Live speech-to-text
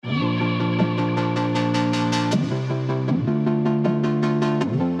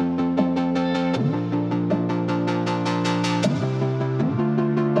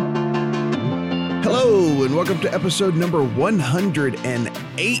Hello, and welcome to episode number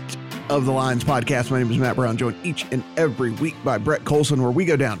 108 of the Lions Podcast. My name is Matt Brown, joined each and every week by Brett Colson, where we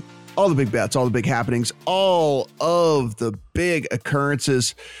go down all the big bets, all the big happenings, all of the big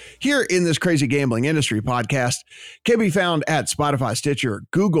occurrences here in this crazy gambling industry. Podcast can be found at Spotify, Stitcher,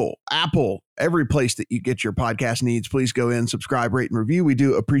 Google, Apple, every place that you get your podcast needs. Please go in, subscribe, rate, and review. We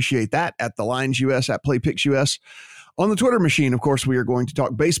do appreciate that at the Lions US, at PlayPicks US. On the Twitter machine, of course, we are going to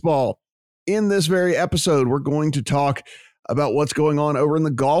talk baseball. In this very episode, we're going to talk about what's going on over in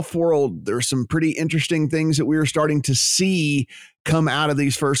the golf world. There's some pretty interesting things that we are starting to see come out of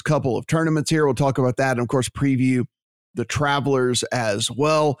these first couple of tournaments here. We'll talk about that and, of course, preview the Travelers as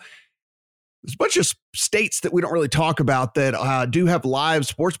well. There's a bunch of states that we don't really talk about that do have live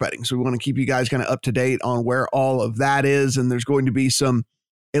sports betting. So we want to keep you guys kind of up to date on where all of that is. And there's going to be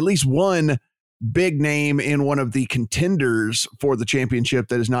at least one big name in one of the contenders for the championship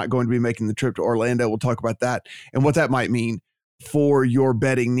that is not going to be making the trip to Orlando. We'll talk about that and what that might mean for your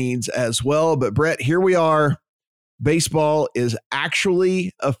betting needs as well. But Brett, here we are. Baseball is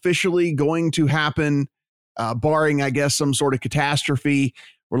actually officially going to happen, barring, I guess, some sort of catastrophe.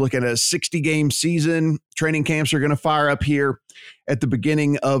 We're looking at a 60-game season. Training camps are going to fire up here at the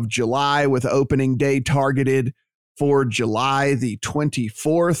beginning of July with opening day targeted for July the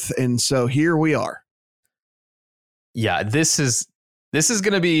 24th. And so here we are. Yeah, this is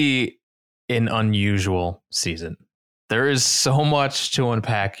going to be an unusual season. There is so much to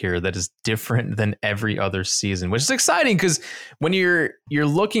unpack here that is different than every other season, which is exciting because when you're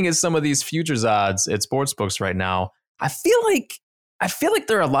looking at some of these futures odds at sportsbooks right now, I feel like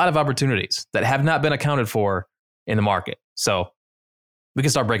there are a lot of opportunities that have not been accounted for in the market. So we can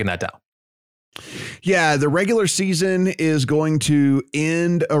start breaking that down. Yeah, the regular season is going to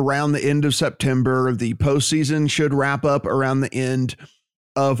end around the end of September. The postseason should wrap up around the end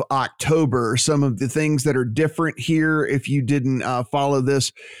of October. Some of the things that are different here, if you didn't follow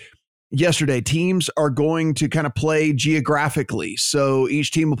this yesterday, teams are going to kind of play geographically. So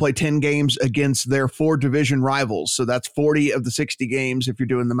each team will play 10 games against their 4 division rivals. So that's 40 of the 60 games if you're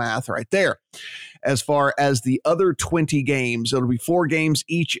doing the math right there. As far as the other 20 games, it'll be 4 games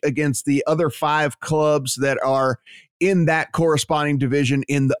each against the other 5 clubs that are in that corresponding division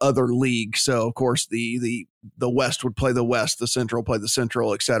in the other league. So, of course, the West would play the West, the Central play the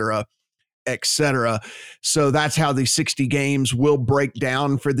Central, et cetera, et cetera. So that's how the 60 games will break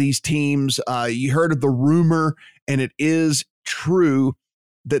down for these teams. You heard of the rumor, and it is true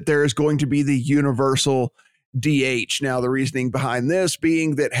that there is going to be the universal DH. Now, the reasoning behind this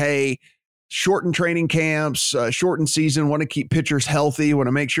being that, hey, shortened training camps, shortened season, want to keep pitchers healthy, want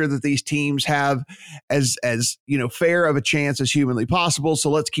to make sure that these teams have as fair of a chance as humanly possible. So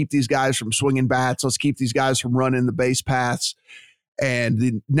let's keep these guys from swinging bats. Let's keep these guys from running the base paths. And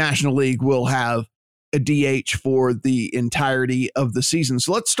the National League will have a DH for the entirety of the season.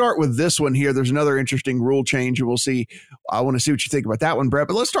 So let's start with this one here. There's another interesting rule change, and we'll see. I want to see what you think about that one, Brett.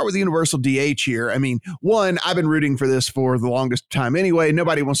 But let's start with the universal DH here. I mean, one, I've been rooting for this for the longest time anyway.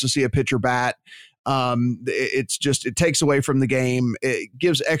 Nobody wants to see a pitcher bat. It takes away from the game. It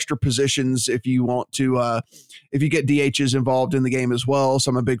gives extra positions if you want to, if you get DHs involved in the game as well.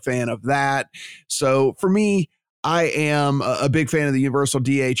 So I'm a big fan of that. So for me, I am a big fan of the universal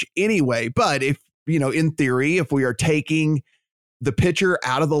DH anyway. But if, in theory, if we are taking the pitcher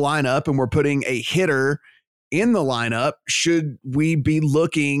out of the lineup and we're putting a hitter in the lineup, should we be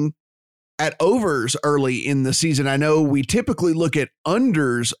looking at overs early in the season? I know we typically look at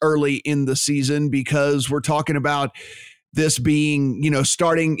unders early in the season because we're talking about this being,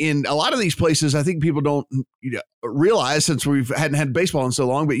 starting in a lot of these places. I think people don't realize, since we hadn't had baseball in so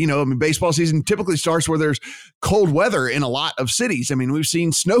long, but, baseball season typically starts where there's cold weather in a lot of cities. I mean, we've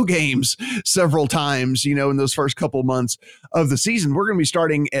seen snow games several times, in those first couple months of the season. We're going to be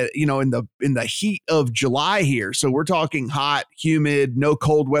starting at, in the heat of July here. So we're talking hot, humid, no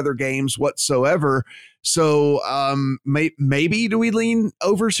cold weather games whatsoever. So maybe do we lean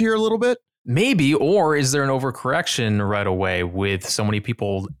overs here a little bit? Maybe, or is there an overcorrection right away with so many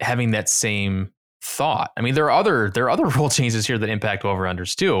people having that same thought? I mean, there are other rule changes here that impact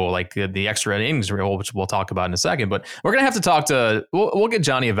over-unders too, like the extra innings rule, which we'll talk about in a second. But we're gonna have to talk to we'll get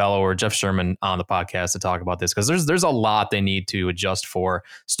Johnny Avello or Jeff Sherman on the podcast to talk about this, because there's a lot they need to adjust for,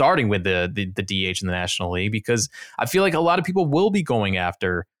 starting with the DH in the National League, because I feel like a lot of people will be going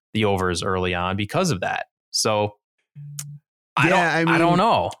after the overs early on because of that. So I don't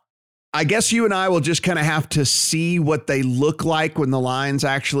know. I guess you and I will just kind of have to see what they look like when the lines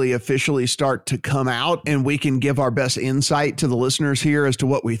actually officially start to come out, and we can give our best insight to the listeners here as to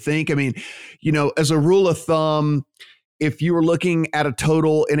what we think. I mean, as a rule of thumb, if you were looking at a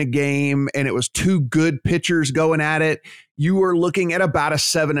total in a game and it was two good pitchers going at it, you were looking at about a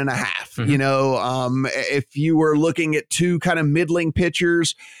 7.5. Mm-hmm. If you were looking at two kind of middling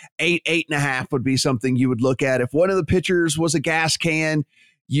pitchers, 8.5 would be something you would look at. If one of the pitchers was a gas can,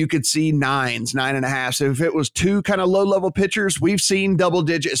 you could see 9s, 9.5. So if it was two kind of low level pitchers, we've seen double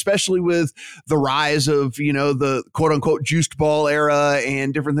digit, especially with the rise of, the quote unquote juiced ball era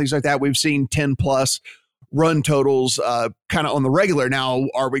and different things like that. We've seen 10 plus run totals kind of on the regular. Now,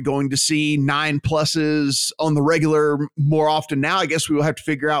 are we going to see 9 pluses on the regular more often now? I guess we will have to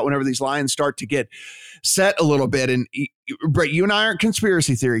figure out whenever these lines start to get set a little bit. And Brett, you and I aren't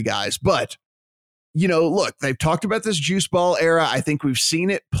conspiracy theory guys, but look, they've talked about this juice ball era. I think we've seen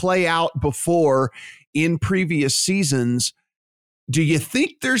it play out before in previous seasons. Do you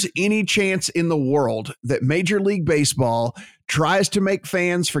think there's any chance in the world that Major League Baseball tries to make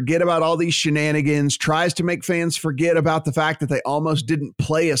fans forget about all these shenanigans, tries to make fans forget about the fact that they almost didn't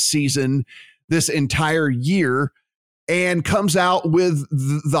play a season this entire year, and comes out with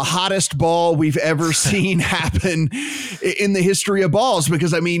the hottest ball we've ever seen happen in the history of balls?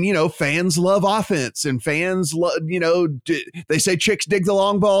 Because, fans love offense, and fans love, they say chicks dig the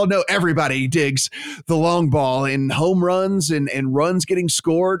long ball. No, everybody digs the long ball, and home runs and runs getting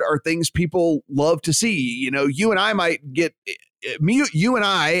scored are things people love to see. You and I might get... You and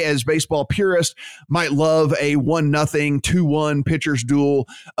I, as baseball purists, might love a 1-0, 2-1 pitchers duel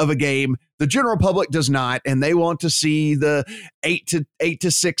of a game. The general public does not, and they want to see the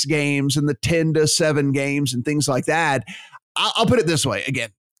 8-6 games and the 10-7 games and things like that. I'll put it this way.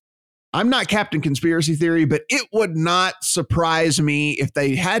 Again, I'm not Captain Conspiracy Theory, but it would not surprise me if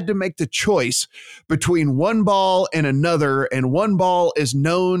they had to make the choice between one ball and another, and one ball is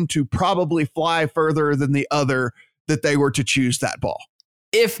known to probably fly further than the other, that they were to choose that ball.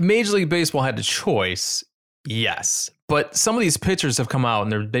 If Major League Baseball had a choice, yes. But some of these pitchers have come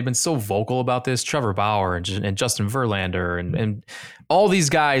out and they've been so vocal about this. Trevor Bauer and Justin Verlander and all these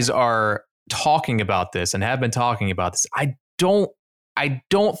guys are talking about this and have been talking about this. I don't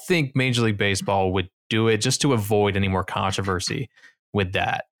think Major League Baseball would do it just to avoid any more controversy with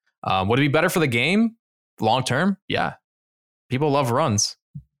that. Would it be better for the game long term? Yeah. People love runs.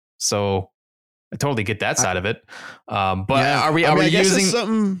 So I totally get that side of it. But yeah. Are we using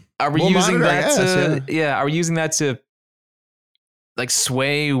that to like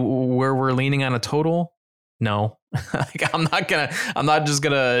sway where we're leaning on a total? No. I'm not just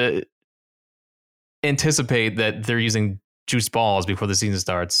gonna anticipate that they're using juice balls before the season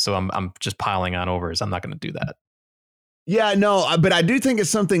starts. So I'm just piling on overs. I'm not gonna do that. Yeah, no, but I do think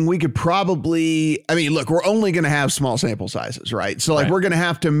it's something we could probably, look, we're only going to have small sample sizes, right? So like, we're going to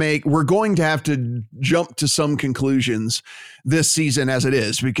have to jump to some conclusions this season as it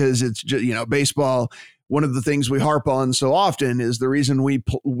is, because it's just, baseball. One of the things we harp on so often is the reason we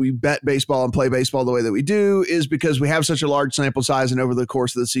bet baseball and play baseball the way that we do is because we have such a large sample size, and over the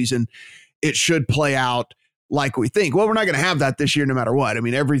course of the season, it should play out like we think. Well, we're not going to have that this year, no matter what.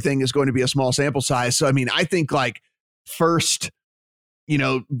 Everything is going to be a small sample size. So, I think like first,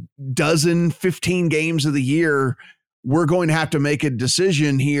 15 games of the year, we're going to have to make a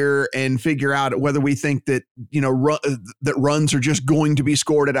decision here and figure out whether we think that, that runs are just going to be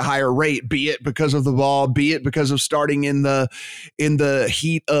scored at a higher rate, be it because of the ball, be it because of starting in the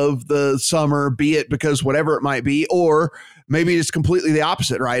heat of the summer, be it because whatever it might be, or maybe it's completely the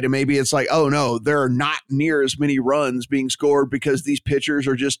opposite, right? And maybe it's like, oh no, there are not near as many runs being scored because these pitchers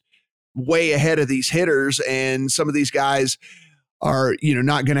are just way ahead of these hitters, and some of these guys are,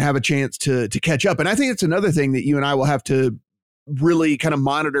 not going to have a chance to catch up. And I think it's another thing that you and I will have to really kind of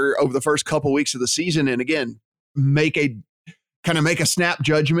monitor over the first couple weeks of the season. And again, make a snap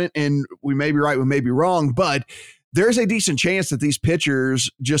judgment, and we may be right, we may be wrong, but there's a decent chance that these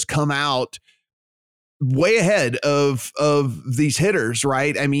pitchers just come out way ahead of these hitters,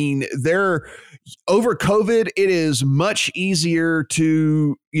 right? They're over COVID. It is much easier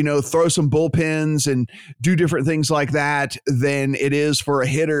to, throw some bullpens and do different things like that than it is for a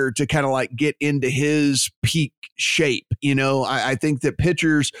hitter to kind of like get into his peak shape. I think that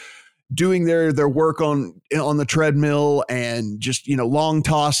pitchers doing their work on the treadmill and just, long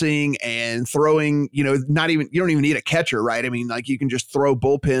tossing and throwing, you don't even need a catcher, right? You can just throw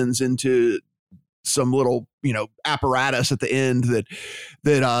bullpens into some little, apparatus at the end that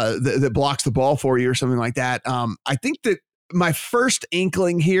blocks the ball for you or something like that. I think that my first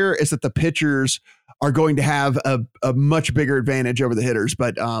inkling here is that the pitchers are going to have a much bigger advantage over the hitters,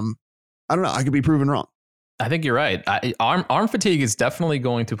 but I don't know. I could be proven wrong. I think you're right. Arm fatigue is definitely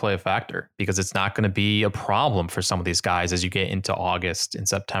going to play a factor because it's not going to be a problem for some of these guys as you get into August and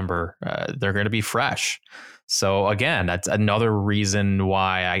September. They're going to be fresh. So again, that's another reason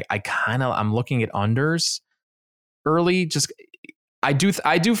why I'm looking at unders early. Just I do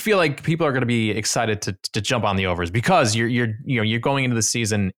feel like people are going to be excited to jump on the overs because you're going into the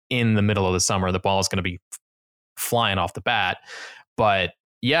season in the middle of the summer. The ball is going to be flying off the bat, but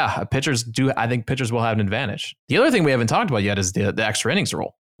yeah, I think pitchers will have an advantage. The other thing we haven't talked about yet is the extra innings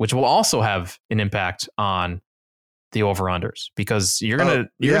rule, which will also have an impact on the over-unders because you're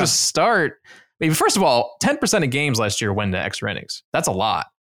gonna start. Maybe first of all, 10% of games last year went to extra innings. That's a lot,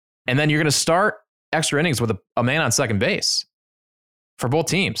 and then you're gonna start extra innings with a man on second base for both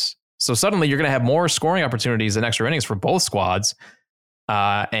teams. So suddenly you're gonna have more scoring opportunities than extra innings for both squads,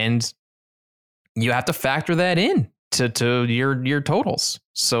 and you have to factor that in to your totals.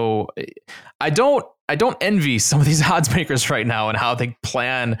 So I don't envy some of these odds makers right now and how they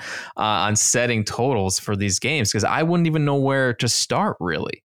plan on setting totals for these games because I wouldn't even know where to start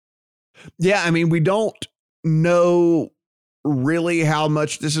really. Yeah, I mean, we don't know really how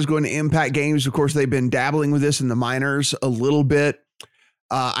much this is going to impact games. Of course, they've been dabbling with this in the minors a little bit.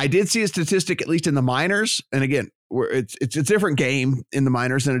 I did see a statistic, at least in the minors, and again, it's a different game in the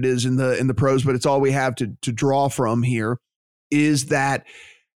minors than it is in the pros, but it's all we have to draw from here. Is that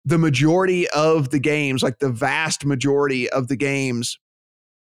the majority of the games, like the vast majority of the games,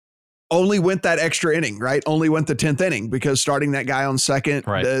 only went that extra inning, right? Only went the 10th inning because starting that guy on second,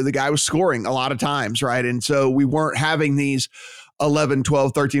 right. The guy was scoring a lot of times, right? And so we weren't having these 11,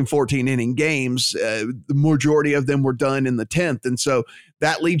 12, 13, 14 inning games. The majority of them were done in the 10th. And so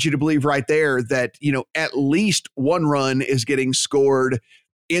that leads you to believe right there that, at least one run is getting scored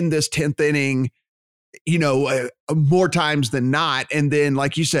in this 10th inning, more times than not. And then,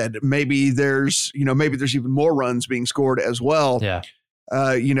 like you said, maybe there's even more runs being scored as well. Yeah.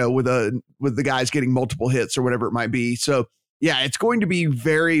 With the guys getting multiple hits or whatever it might be. So yeah, it's going to be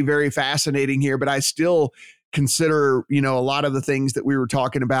very, very fascinating here, but I still consider, a lot of the things that we were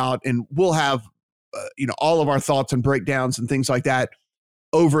talking about, and we'll have, all of our thoughts and breakdowns and things like that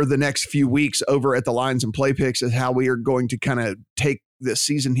over the next few weeks over at the Lines and Play Picks is how we are going to kind of take this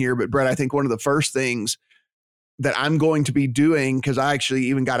season here. But Brett, I think one of the first things that I'm going to be doing, because I actually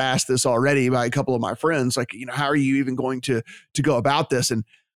even got asked this already by a couple of my friends, like, how are you even going to go about this? And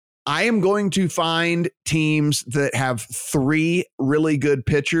I am going to find teams that have 3 really good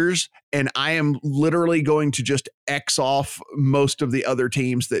pitchers, and I am literally going to just X off most of the other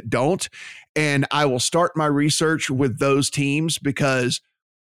teams that don't. And I will start my research with those teams because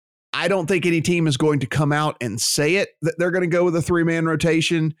I don't think any team is going to come out and say it that they're going to go with a 3-man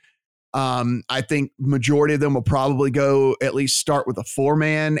rotation. I think majority of them will probably go at least start with a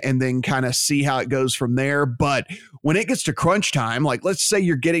 4-man and then kind of see how it goes from there. But when it gets to crunch time, like let's say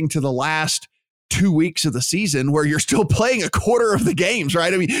you're getting to the last 2 weeks of the season where you're still playing a quarter of the games,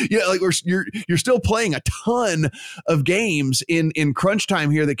 right? I mean, you're still playing a ton of games in crunch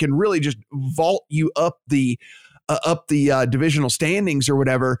time here that can really just vault you up the divisional standings or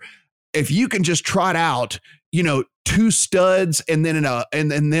whatever. If you can just trot out, 2 studs and then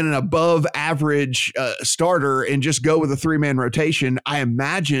an above average starter and just go with a 3-man rotation, I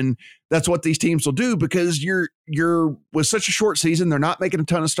imagine that's what these teams will do because you're with such a short season. They're not making a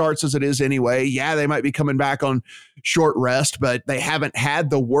ton of starts as it is anyway. Yeah, they might be coming back on short rest, but they haven't had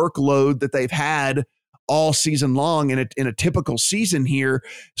the workload that they've had all season long in a typical season here.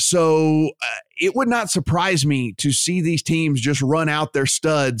 So it would not surprise me to see these teams just run out their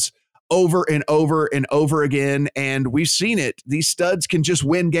studs over and over and over again. And we've seen it. These studs can just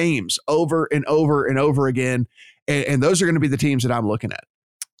win games over and over and over again. And those are going to be the teams that I'm looking at.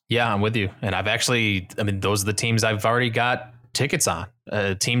 Yeah, I'm with you. And those are the teams I've already got tickets on.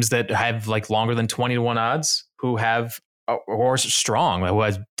 Teams that have like longer than 20-1 odds, who have or strong, who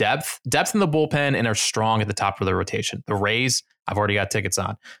has depth in the bullpen and are strong at the top of the rotation. The Rays, I've already got tickets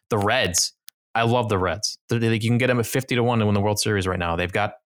on. The Reds, I love the Reds. You can get them at 50-1 to win the World Series right now. They've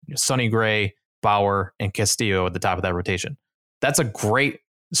got Sonny Gray, Bauer, and Castillo at the top of that rotation. That's a great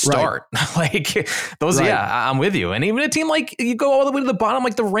start. Right. Like those, right. Yeah, I'm with you. And even a team like you go all the way to the bottom,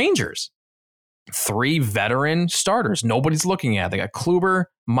 like the Rangers, 3 veteran starters. Nobody's looking at. They got Kluber,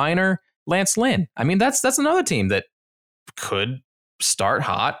 Minor, Lance Lynn. I mean, that's another team that could start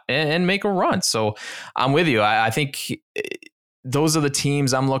hot and make a run. So I'm with you. I think those are the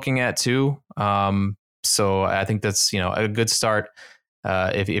teams I'm looking at too. So I think that's a good start.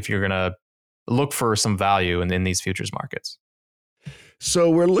 If you're going to look for some value in these futures markets. So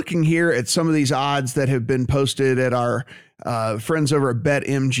we're looking here at some of these odds that have been posted at our friends over at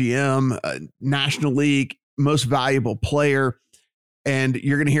BetMGM, National League Most Valuable Player. And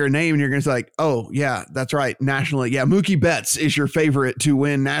you're going to hear a name and you're going to be like, oh, yeah, that's right. National League. Yeah, Mookie Betts is your favorite to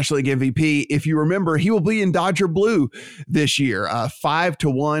win National League MVP. If you remember, he will be in Dodger Blue this year.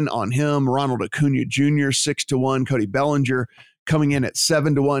 5-1 on him. Ronald Acuna Jr., 6-1. Cody Bellinger coming in at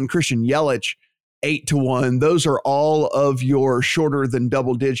 7-1. Christian Yelich, 8-1. Those are all of your shorter than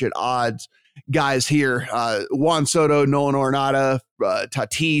double-digit odds guys here. Juan Soto, Nolan Arenado,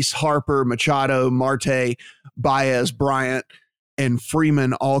 Tatis, Harper, Machado, Marte, Baez, Bryant, and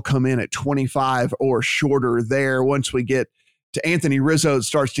Freeman all come in at 25 or shorter there. Once we get to Anthony Rizzo, it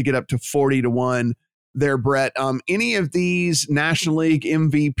starts to get up to 40-1 there, Brett. Any of these National League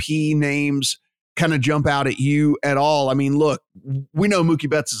MVP names kind of jump out at you at all? I mean, look, we know Mookie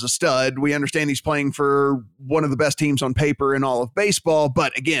Betts is a stud. We understand he's playing for one of the best teams on paper in all of baseball.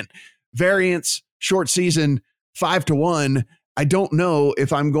 But again, variance, short season, 5-1. I don't know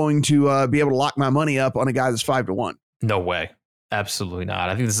if I'm going to be able to lock my money up on a guy that's 5-1. No way. Absolutely not.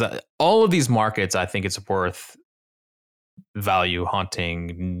 I think this is all of these markets. I think it's worth value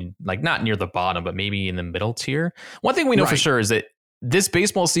hunting, like not near the bottom, but maybe in the middle tier. One thing we know for sure is that this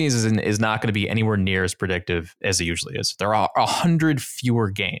baseball season is not going to be anywhere near as predictive as it usually is. There are 100 fewer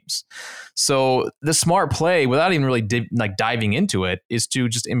games. So the smart play, without even really diving into it, is to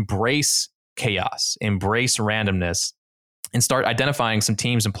just embrace chaos, embrace randomness, and start identifying some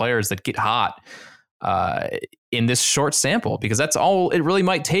teams and players that get hot in this short sample, because that's all it really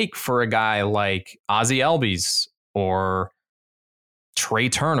might take for a guy like Ozzie Albies or Trey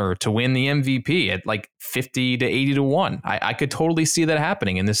Turner to win the MVP at like 50 to 80-1. I could totally see that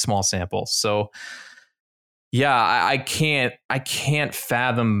happening in this small sample. So yeah, I can't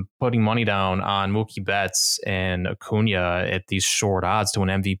fathom putting money down on Mookie Betts and Acuna at these short odds to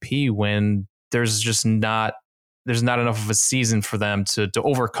an MVP when there's not enough of a season for them to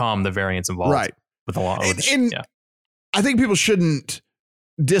overcome the variance involved. Right. With a lot. Yeah. I think people shouldn't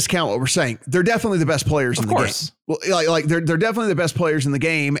discount what we're saying. They're definitely the best players in the game. Well, like they're definitely the best players in the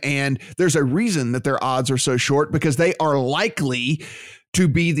game, and there's a reason that their odds are so short, because they are likely to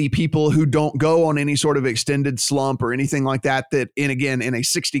be the people who don't go on any sort of extended slump or anything like that in a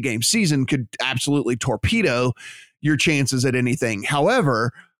 60-game season could absolutely torpedo your chances at anything.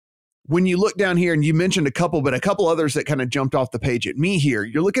 However, when you look down here, and you mentioned a couple others that kind of jumped off the page at me here,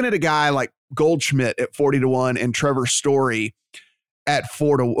 you're looking at a guy like Goldschmidt at 40-1 and Trevor Story at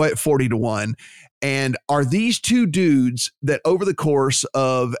 40-1. And are these two dudes that over the course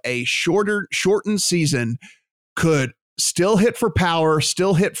of a shortened season could still hit for power,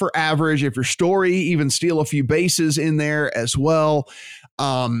 still hit for average, if your Story even steal a few bases in there as well?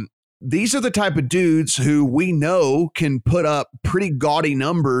 These are the type of dudes who we know can put up pretty gaudy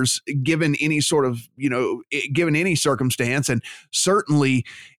numbers given any sort of, given any circumstance, and certainly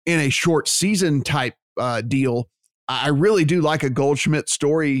in a short season type deal. I really do like a Goldschmidt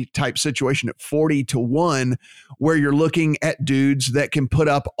Story type situation at 40-1, where you're looking at dudes that can put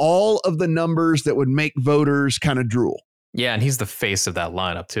up all of the numbers that would make voters kind of drool. Yeah, and he's the face of that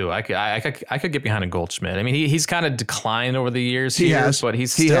lineup too. I could get behind a Goldschmidt. I mean, he's kind of declined over the years, but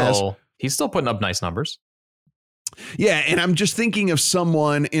he's still putting up nice numbers. Yeah, and I'm just thinking of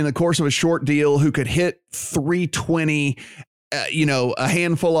someone in the course of a short deal who could hit 320, a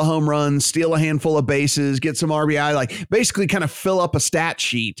handful of home runs, steal a handful of bases, get some RBI, like basically kind of fill up a stat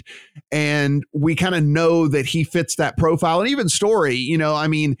sheet. And we kind of know that he fits that profile. And even Story,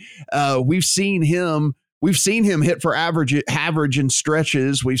 we've seen him hit for average in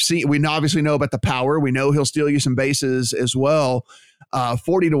stretches. We obviously know about the power. We know he'll steal you some bases as well.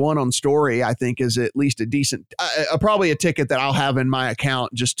 40-1 on Story, I think, is at least a decent, probably a ticket that I'll have in my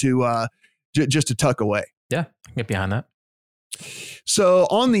account just to tuck away. Yeah, I can get behind that. So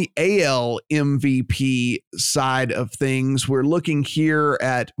on the AL MVP side of things, we're looking here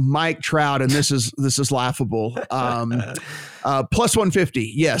at Mike Trout, and this is laughable. Plus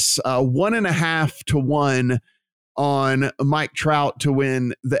 150, yes, 1.5-1 on Mike Trout to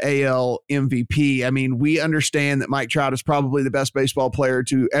win the AL MVP. I mean, we understand that Mike Trout is probably the best baseball player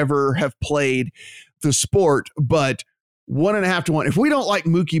to ever have played the sport, but 1.5-1. If we don't like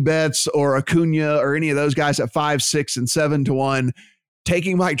Mookie Betts or Acuna or any of those guys at 5, 6, and 7-1,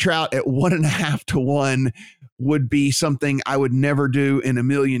 taking Mike Trout at 1.5-1 would be something I would never do in a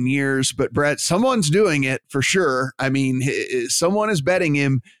million years. But Brett, someone's doing it for sure. I mean, someone is betting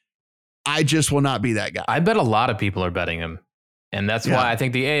him. I just will not be that guy. I bet a lot of people are betting him. And that's why I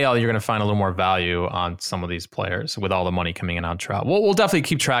think the AL, you're going to find a little more value on some of these players with all the money coming in on Trout. We'll definitely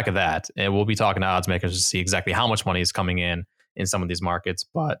keep track of that. And we'll be talking to odds makers to see exactly how much money is coming in some of these markets.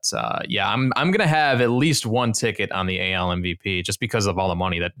 But I'm going to have at least one ticket on the AL MVP just because of all the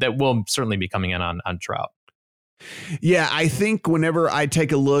money that will certainly be coming in on Trout. Yeah, I think whenever I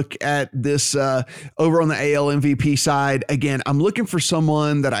take a look at this over on the AL MVP side, again, I'm looking for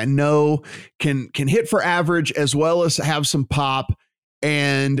someone that I know can hit for average as well as have some pop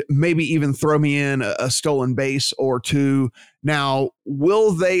and maybe even throw me in a stolen base or two. Now,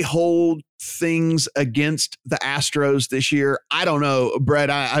 will they hold things against the Astros this year? I don't know, Brett.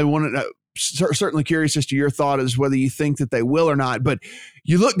 I want to certainly curious as to your thought as whether you think that they will or not. But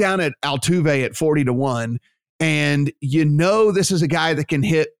you look down at Altuve at 40-1. And you know this is a guy that can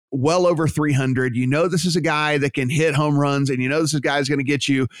hit well over 300. You know this is a guy that can hit home runs, and you know this is a guy who's going to get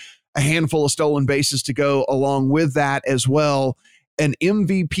you a handful of stolen bases to go along with that as well. An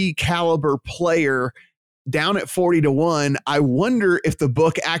MVP caliber player down at 40-1. I wonder if the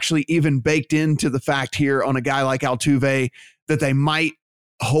book actually even baked into the fact here on a guy like Altuve that they might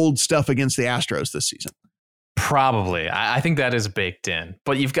hold stuff against the Astros this season. Probably. I think that is baked in.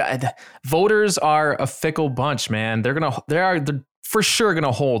 But you've got voters are a fickle bunch, man. They're for sure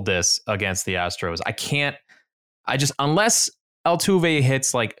gonna hold this against the Astros. Unless Altuve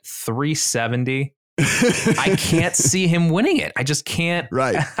hits like 370, I can't see him winning it. I just can't.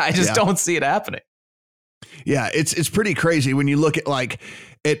 Right. I just don't see it happening. Yeah, it's pretty crazy when you look at like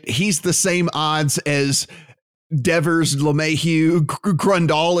it. He's the same odds as Devers, LeMahieu,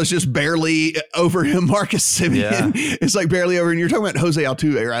 Grandal is just barely over him. Marcus Semien is like barely over. And you're talking about Jose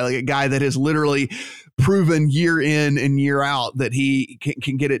Altuve, right? Like a guy that has literally proven year in and year out that he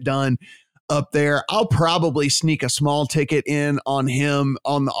can get it done up there. I'll probably sneak a small ticket in on him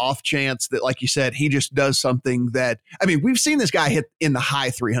on the off chance that, like you said, he just does something that, I mean, we've seen this guy hit in the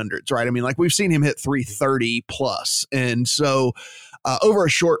high 300s, right? I mean, like we've seen him hit 330 plus. And so over a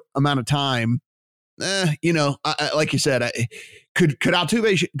short amount of time, like you said, could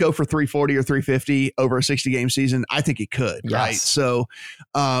Altuve go for 340 or 350 over a 60 game season? I think he could. Yes. Right. So,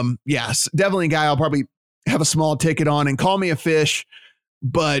 yes, definitely a guy I'll probably have a small ticket on and call me a fish.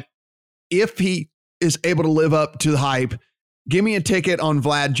 But if he is able to live up to the hype, give me a ticket on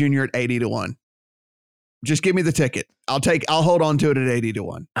Vlad Jr. at 80-1. Just give me the ticket. I'll hold on to it at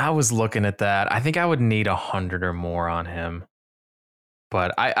 80-1. I was looking at that. I think I would need 100 or more on him,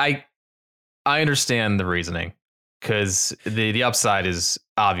 but I understand the reasoning because the upside is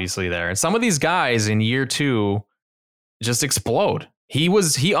obviously there. And some of these guys in year two just explode. He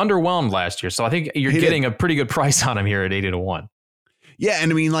underwhelmed last year. So I think you're getting a pretty good price on him here at 80-1. Yeah.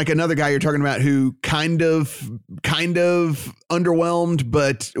 And I mean, like another guy you're talking about who kind of underwhelmed,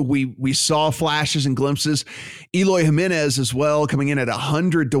 but we saw flashes and glimpses. Eloy Jimenez as well, coming in at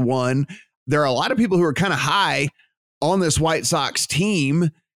 100-1. There are a lot of people who are kind of high on this White Sox team.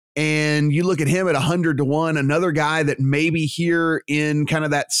 And you look at him at 100-1, another guy that maybe here in kind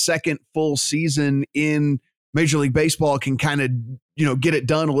of that second full season in Major League Baseball can kind of, get it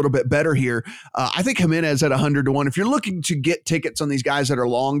done a little bit better here. I think Jimenez at 100-1. If you're looking to get tickets on these guys that are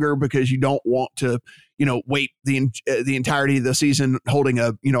longer because you don't want to, wait the entirety of the season holding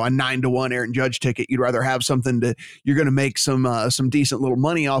a 9-1 Aaron Judge ticket, you'd rather have something that you're going to make some decent little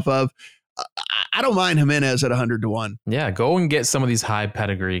money off of. I don't mind Jimenez at 100-1. Yeah, go and get some of these high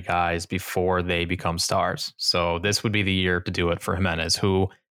pedigree guys before they become stars. So this would be the year to do it for Jimenez, who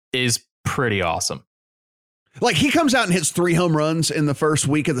is pretty awesome. Like he comes out and hits 3 home runs in the first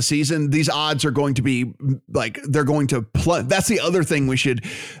week of the season. These odds are going to be like, they're going to plummet. That's the other thing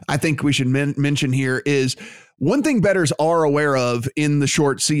I think we should mention here is one thing bettors are aware of in the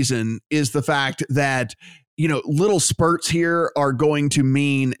short season is the fact that little spurts here are going to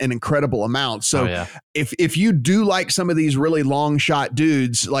mean an incredible amount. So if you do like some of these really long shot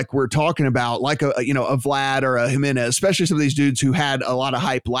dudes, like we're talking about, like a Vlad or a Jimenez, especially some of these dudes who had a lot of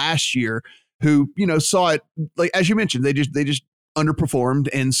hype last year, who, saw it, like, as you mentioned, they just underperformed.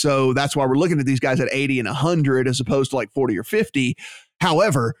 And so that's why we're looking at these guys at 80 and 100 as opposed to like 40 or 50.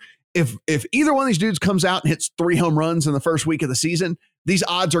 However, if either one of these dudes comes out and hits 3 home runs in the first week of the season, these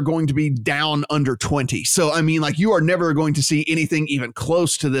odds are going to be down under 20. So, I mean, like you are never going to see anything even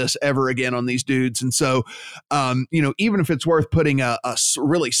close to this ever again on these dudes. And so, even if it's worth putting a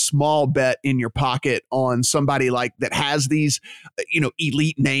really small bet in your pocket on somebody like that has these,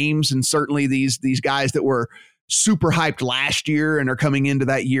 elite names, and certainly these guys that were super hyped last year and are coming into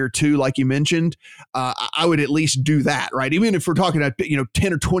that year too, like you mentioned, I would at least do that, right? Even if we're talking about, $10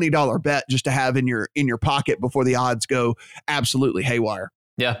 or $20 bet just to have in your pocket before the odds go absolutely haywire.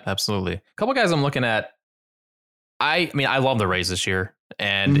 Yeah, absolutely. A couple guys I'm looking at. I mean, I love the Rays this year,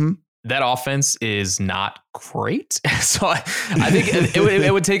 and that offense is not great. So I think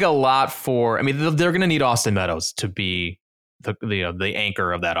it would take a lot for, I mean, they're going to need Austin Meadows to be the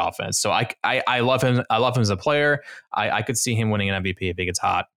anchor of that offense. So I love him. I love him as a player. I could see him winning an MVP if he gets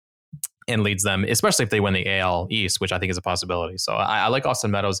hot. and leads them, especially if they win the AL East, which I think is a possibility. So I like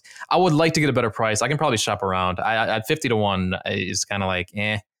Austin Meadows. I would like to get a better price. I can probably shop around. At 50 to 1 is kind of like,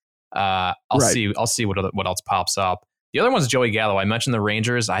 I'll see what else pops up. The other one's Joey Gallo. I mentioned the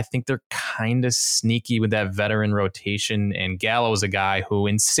Rangers. I think they're kind of sneaky with that veteran rotation. And Gallo is a guy who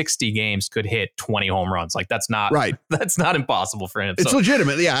in 60 games could hit 20 home runs. Like that's not impossible for him. It's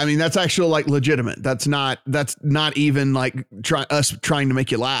legitimate. Yeah. I mean, that's actually like legitimate. That's not even like us trying to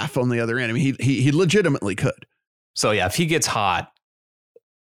make you laugh on the other end. I mean, he legitimately could. So yeah, if he gets hot,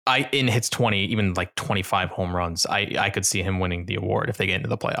 and hits 20, even like 25 home runs, I could see him winning the award if they get into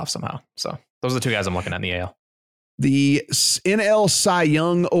the playoffs somehow. So those are the two guys I'm looking at in the AL. The NL Cy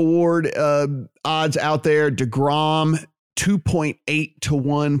Young Award odds out there, DeGrom 2.8 to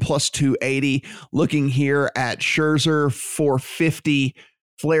 1 plus 280. Looking here at Scherzer 450,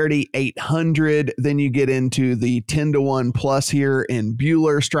 Flaherty 800. Then you get into the 10 to 1 plus here in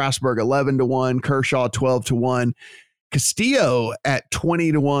Buehler, Strasburg 11 to 1, Kershaw 12 to 1. Castillo at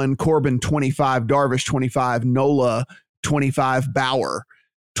 20 to 1, Corbin 25, Darvish 25, Nola 25, Bauer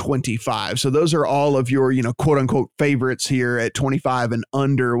 25. So those are all of your, quote unquote favorites here at 25 and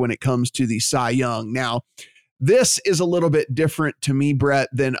under when it comes to the Cy Young. Now, this is a little bit different to me, Brett,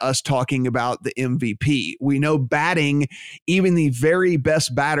 than us talking about the MVP. We know batting, even the very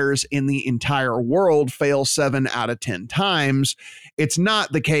best batters in the entire world fail 7 out of 10 times. It's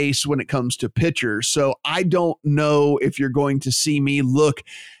not the case when it comes to pitchers. So I don't know if you're going to see me look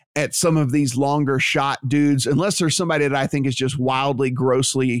at some of these longer shot dudes, unless there's somebody that I think is just wildly,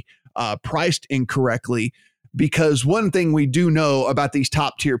 grossly priced incorrectly. Because one thing we do know about these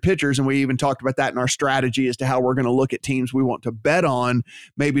top tier pitchers, and we even talked about that in our strategy as to how we're going to look at teams we want to bet on,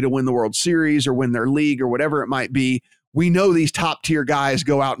 maybe to win the World Series or win their league or whatever it might be. We know these top tier guys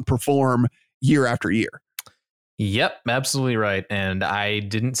go out and perform year after year. Yep, absolutely right. And I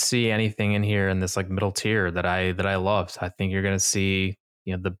didn't see anything in here in this like middle tier that I loved. I think you're going to see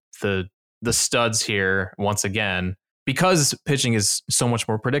the studs here once again, because pitching is so much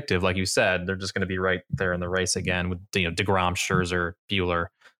more predictive. Like you said, they're just going to be right there in the race again with DeGrom, Scherzer, Buehler,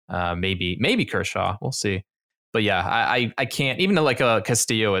 maybe Kershaw. We'll see. But yeah, I can't, even like a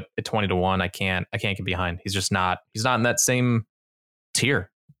Castillo at 20 to 1. I can't get behind. He's not in that same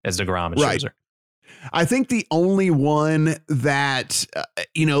tier as DeGrom and Scherzer. I think the only one that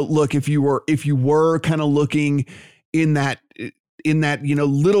look, if you were kind of looking in that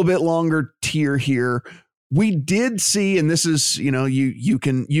little bit longer tier here, we did see, and this is, you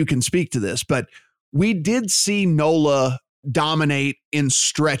can speak to this, but we did see Nola dominate in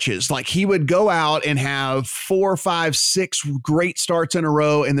stretches. Like he would go out and have 4, 5, 6 great starts in a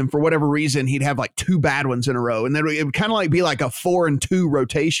row. And then for whatever reason, he'd have like 2 bad ones in a row. And then it would kind of like be like a 4-2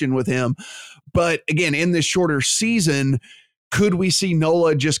 rotation with him. But again, in this shorter season, could we see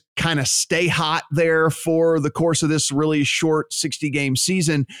Nola just kind of stay hot there for the course of this really short 60-game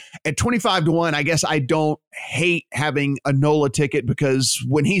season? At 25 to 1, I guess I don't hate having a Nola ticket, because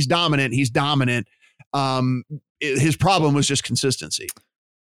when he's dominant, he's dominant. His problem was just consistency.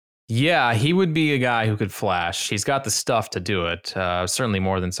 Yeah, he would be a guy who could flash. He's got the stuff to do it, certainly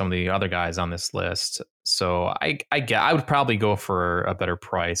more than some of the other guys on this list. So I would probably go for a better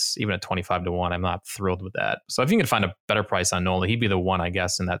price, even at 25 to 1. I'm not thrilled with that. So if you can find a better price on Nola, he'd be the one, I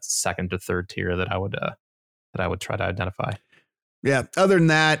guess, in that second to third tier that I would try to identify. Yeah. Other than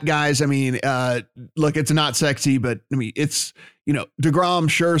that, guys, I mean, look, it's not sexy, but I mean, it's, DeGrom,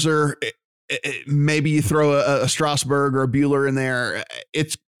 Scherzer, maybe you throw a Strasburg or a Buehler in there.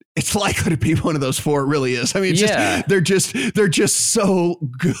 It's likely to be one of those 4. It really is. I mean, they're just so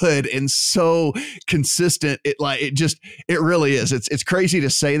good and so consistent. It really is. It's crazy to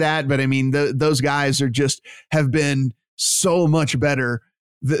say that, but I mean, those guys have been so much better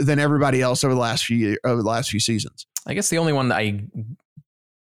than everybody else over the last few seasons. I guess the only one that I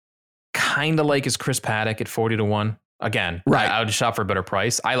kind of like is Chris Paddock at 40 to 1. Again, right. I would shop for a better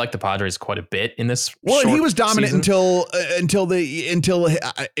price. I like the Padres quite a bit in this. Well, he was dominant until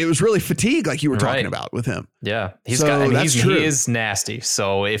it was really fatigue, like you were talking about with him. Yeah, he is nasty.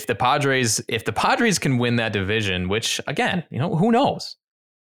 So if the Padres can win that division, which again, who knows?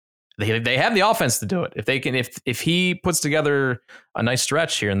 They have the offense to do it. If they can, if he puts together a nice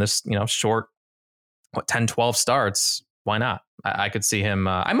stretch here in this, short, 10, 12 starts, why not? I could see him.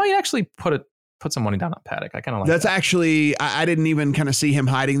 I might actually put some money down on Paddock. I kind of like that's that. Actually, I didn't even kind of see him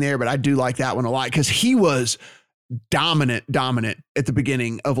hiding there, but I do like that one a lot, because he was dominant at the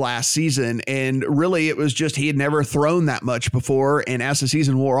beginning of last season. And really it was just, he had never thrown that much before. And as the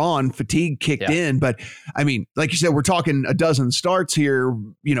season wore on, fatigue kicked in. But I mean, like you said, we're talking a dozen starts here.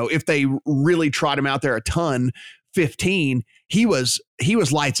 If they really trot him out there a ton, 15, he was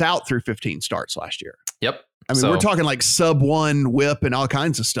lights out through 15 starts last year. Yep. I mean, we're talking like sub 1 whip and all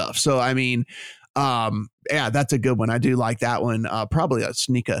kinds of stuff. So, I mean, yeah, that's a good one. I do like that one. Probably a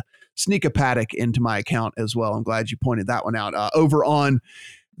sneak a Paddock into my account as well. I'm glad you pointed that one out. Over on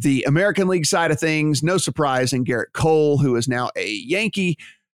the American League side of things, no surprise in Garrett Cole, who is now a Yankee,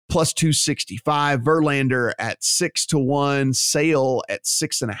 plus 265. Verlander at 6-1. Sale at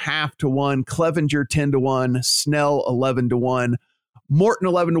 6.5-1. Clevenger 10-1. Snell 11-1. Morton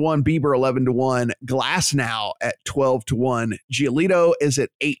 11-1. Bieber 11-1. Glasnow at 12-1. Giolito is at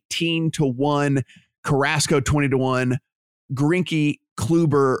 18-1. Carrasco 20-1. Greinke,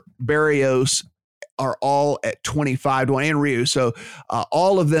 Kluber, Barrios are all at 25-1, and Ryu. So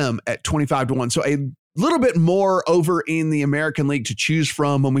all of them at 25-1. So a little bit more over in the American League to choose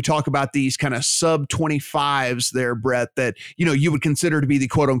from when we talk about these kind of sub 25s there, Brett, that, you know, you would consider to be the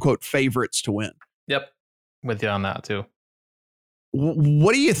quote unquote favorites to win. Yep. With you on that too.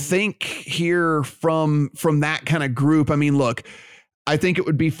 What do you think here from that kind of group? I mean, look, I think it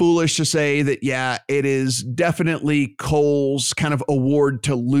would be foolish to say that, yeah, it is definitely Cole's kind of award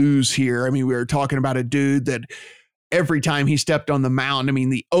to lose here. I mean, we were talking about a dude that every time he stepped on the mound, I mean,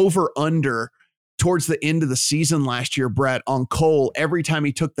 the over-under towards the end of the season last year, Brett, on Cole, every time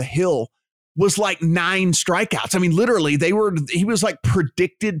he took the hill was like 9 strikeouts. I mean, literally, he was like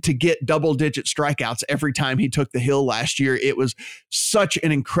predicted to get double-digit strikeouts every time he took the hill last year. It was such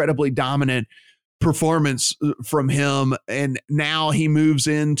an incredibly dominant performance from him, and now he moves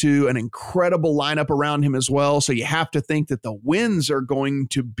into an incredible lineup around him as well. So you have to think that the wins are going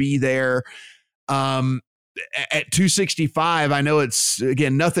to be there. At 265, I know it's,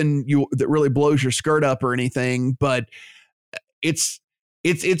 again, nothing that really blows your skirt up or anything, but it's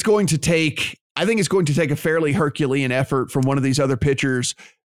going to take, I think it's going to take a fairly Herculean effort from one of these other pitchers,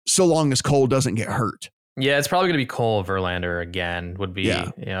 so long as Cole doesn't get hurt. Yeah, it's probably going to be Cole. Verlander again would be,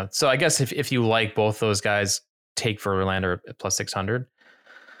 yeah. So I guess if you like both those guys, take Verlander at plus 600.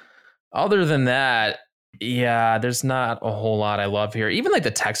 Other than that, yeah, there's not a whole lot I love here. Even like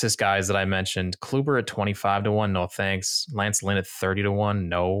the Texas guys that I mentioned, Kluber at 25-1, no thanks. Lance Lynn at 30-1,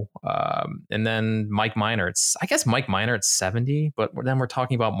 no. And then Mike Minor, I guess Mike Minor at 70, but then we're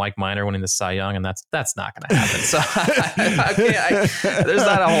talking about Mike Minor winning the Cy Young, and that's not going to happen. So there's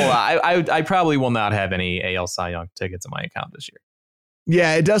not a whole lot. I probably will not have any AL Cy Young tickets in my account this year.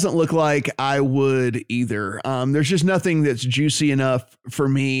 Yeah, it doesn't look like I would either. There's just nothing that's juicy enough for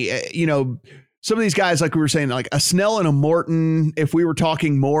me. You know, some of these guys, like we were saying, like a Snell and a Morton, if we were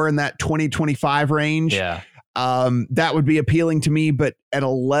talking more in that 20-25 range, that would be appealing to me. But at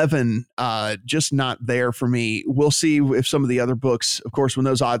 11, just not there for me. We'll see if some of the other books, of course, when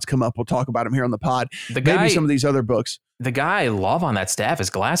those odds come up, we'll talk about them here on the pod. Maybe some of these other books. The guy I love on that staff is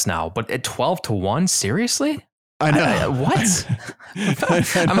Glasnow, but at 12-1, seriously? I know. What?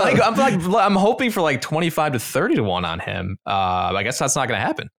 I'm hoping for like 25-30-1 on him. I guess that's not going to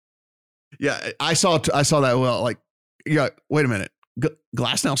happen. Yeah, I saw that. Well, like, yeah, wait a minute.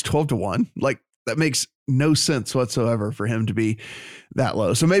 Glasnow's 12-1. Like, that makes no sense whatsoever for him to be that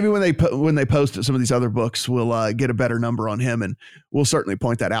low. So maybe when they post some of these other books, we'll get a better number on him, and we'll certainly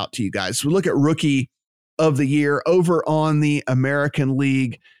point that out to you guys. So we look at Rookie of the Year over on the American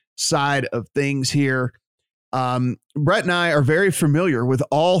League side of things here. Brett and I are very familiar with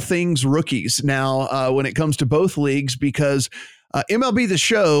all things rookies now when it comes to both leagues, because MLB The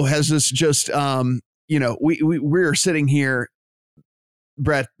Show has this just, we're sitting here,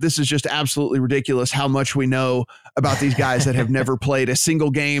 Brett, this is just absolutely ridiculous how much we know about these guys that have never played a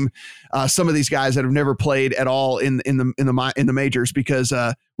single game. Some of these guys that have never played at all in the majors, because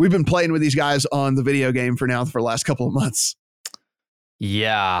we've been playing with these guys on the video game for the last couple of months.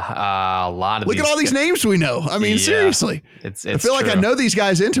 Yeah, a lot of Look at all these names we know. I mean, seriously. It's I feel like I know these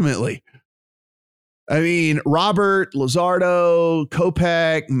guys intimately. I mean, Robert, Luzardo,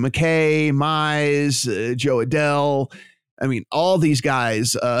 Kopech, McKay, Mize, Joe Adell. I mean, all these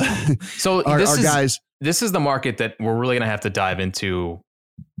guys are guys. This is the market that we're really going to have to dive into,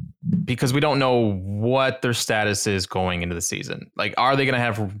 because we don't know what their status is going into the season. Like, are they going to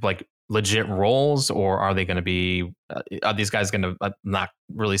have like legit roles, or are they going to be, are these guys going to not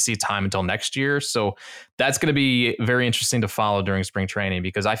really see time until next year? So that's going to be very interesting to follow during spring training,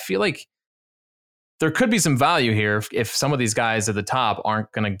 because I feel like there could be some value here if some of these guys at the top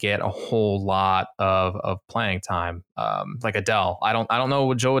aren't going to get a whole lot of playing time. Like Adell, I don't know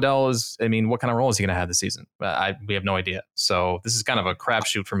what Joe Adell is. I mean, what kind of role is he going to have this season? We have no idea. So this is kind of a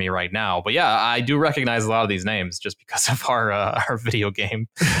crapshoot for me right now. But yeah, I do recognize a lot of these names just because of our video game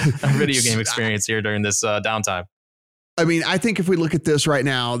experience here during this downtime. I mean, I think if we look at this right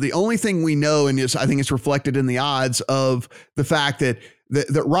now, the only thing we know, and I think it's reflected in the odds of the fact that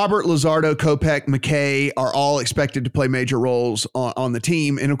Robert, Luzardo, Kopech, McKay are all expected to play major roles on the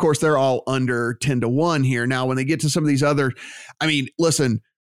team. And of course, they're all under 10-1 here. Now, when they get to some of these other, I mean, listen,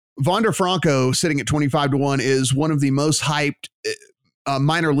 Wander Franco sitting at 25-1 is one of the most hyped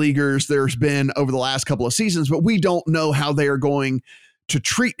minor leaguers there's been over the last couple of seasons, but we don't know how they are going to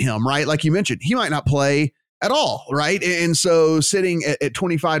treat him, right? Like you mentioned, he might not play at all, right? And so sitting at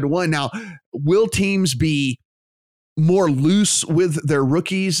 25-1. Now, will teams be more loose with their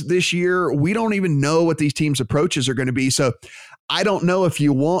rookies this year? We don't even know what these teams' approaches are going to be. So I don't know if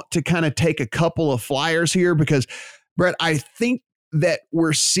you want to kind of take a couple of flyers here, because Brett, I think that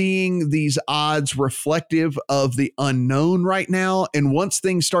we're seeing these odds reflective of the unknown right now. And once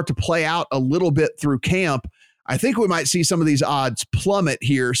things start to play out a little bit through camp, I think we might see some of these odds plummet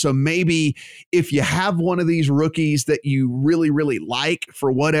here. So maybe if you have one of these rookies that you really, really like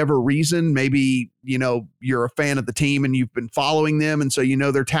for whatever reason, maybe, you know, you're a fan of the team and you've been following them, and so you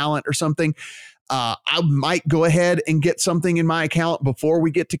know their talent or something, I might go ahead and get something in my account before we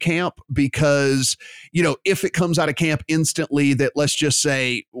get to camp, because, you know, if it comes out of camp instantly that, let's just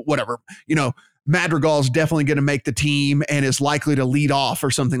say, whatever, you know, Madrigal is definitely going to make the team and is likely to lead off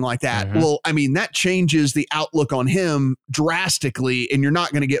or something like that. Mm-hmm. Well, I mean, that changes the outlook on him drastically, and you're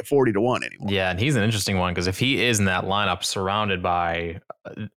not going to get 40-1 anymore. Yeah, and he's an interesting one, because if he is in that lineup surrounded by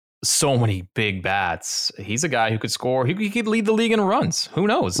so many big bats, he's a guy who could score. He could lead the league in runs. Who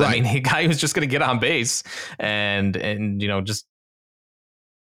knows? Right. I mean, a guy who's just going to get on base and you know, just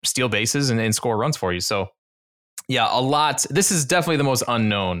steal bases and score runs for you. So yeah, a lot. This is definitely the most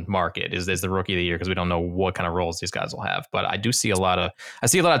unknown market is the rookie of the year, because we don't know what kind of roles these guys will have. But I do see a lot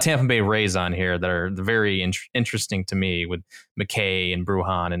of Tampa Bay Rays on here that are very interesting to me, with McKay and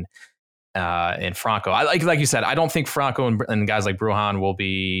Brujan and Franco. I like you said, I don't think Franco and guys like Brujan will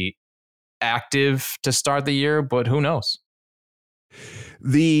be active to start the year, but who knows?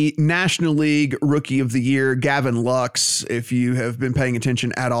 The National League Rookie of the Year, Gavin Lux, if you have been paying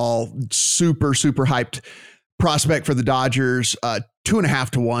attention at all, super, super hyped prospect for the Dodgers,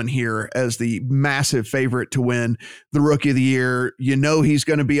 2.5-1 here as the massive favorite to win the Rookie of the Year. You know he's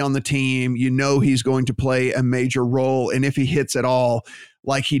going to be on the team. You know he's going to play a major role. And if he hits at all,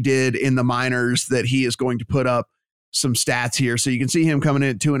 like he did in the minors, that he is going to put up some stats here. So you can see him coming in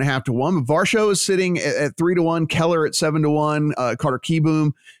at 2.5-1. Varsho is sitting at 3-1. Keller at 7-1. Carter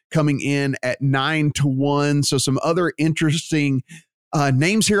Kieboom coming in at 9-1. So some other interesting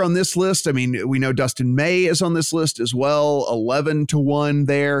names here on this list. I mean, we know Dustin May is on this list as well, 11-1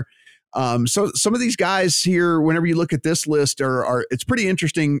 there. So some of these guys here, whenever you look at this list, are it's pretty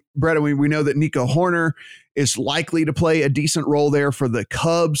interesting, Brett. We know that Nico Horner is likely to play a decent role there for the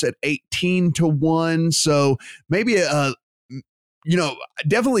Cubs at 18-1. So maybe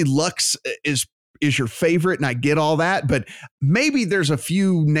definitely Lux is your favorite, and I get all that, but maybe there's a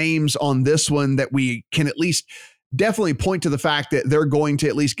few names on this one that we can at least definitely point to the fact that they're going to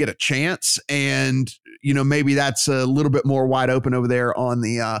at least get a chance. And, you know, maybe that's a little bit more wide open over there on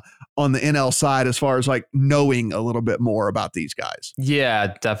the NL side, as far as like knowing a little bit more about these guys.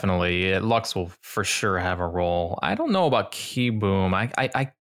 Yeah, definitely. Lux will for sure have a role. I don't know about Kieboom.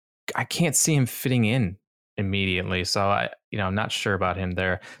 I can't see him fitting in immediately. So I'm not sure about him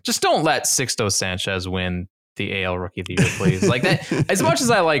there. Just don't let Sixto Sanchez win the AL Rookie of the Year, please. Like that, as much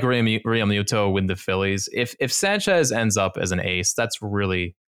as I like Real Muto with the Phillies, if Sanchez ends up as an ace, that's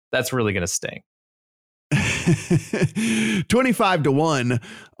really going to sting. 25-1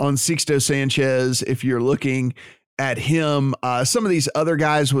 on Sixto Sanchez. If you're looking at him, some of these other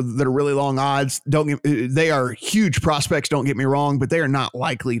guys that are really long odds, they are huge prospects. Don't get me wrong, but they are not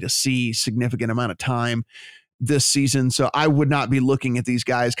likely to see significant amount of time this season. So I would not be looking at these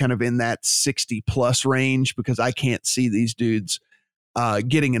guys kind of in that 60 plus range, because I can't see these dudes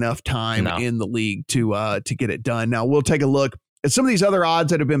getting enough time in the league to get it done. Now we'll take a look at some of these other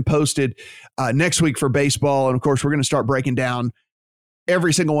odds that have been posted next week for baseball. And of course, we're going to start breaking down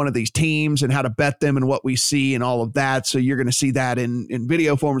every single one of these teams and how to bet them and what we see and all of that. So you're going to see that in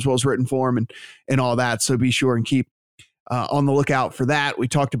video form as well as written form and all that. So be sure and keep on the lookout for that. We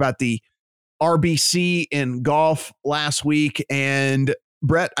talked about the RBC in golf last week. And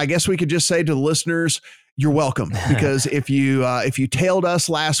Brett, I guess we could just say to the listeners, you're welcome, because if you tailed us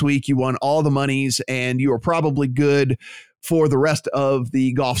last week, you won all the monies, and you are probably good for the rest of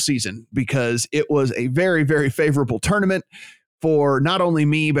the golf season, because it was a very, very favorable tournament for not only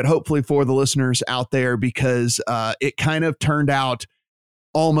me, but hopefully for the listeners out there, because it kind of turned out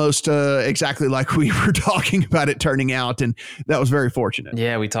almost exactly like we were talking about it turning out, and that was very fortunate.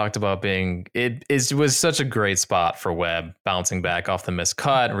 Yeah, we talked about it was such a great spot for Webb, bouncing back off the missed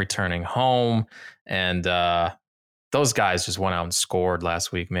cut, returning home, and those guys just went out and scored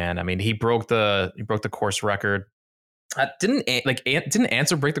last week, man. I mean, he broke the course record. Didn't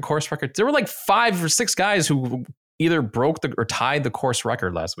Answer break the course record? There were like 5 or 6 guys who either broke or tied the course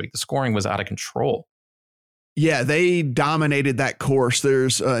record last week. The scoring was out of control. Yeah, they dominated that course.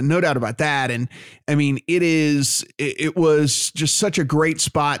 There's no doubt about that. And I mean, it was just such a great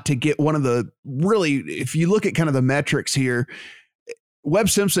spot to get one of the really, if you look at kind of the metrics here, Webb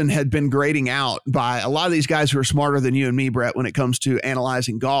Simpson had been grading out by a lot of these guys who are smarter than you and me, Brett, when it comes to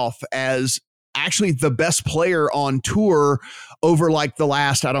analyzing golf, as actually the best player on tour over like the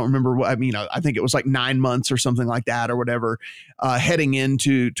last, I don't remember what, I mean, I think it was like 9 months or something like that or whatever, heading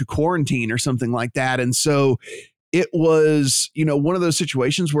into quarantine or something like that. And so it was, one of those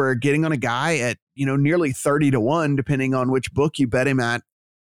situations where getting on a guy at, nearly 30-1, depending on which book you bet him at,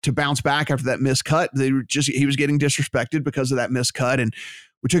 to bounce back after that missed cut, he was getting disrespected because of that missed cut. And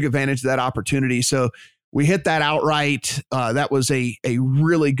we took advantage of that opportunity. So we hit that outright. That was a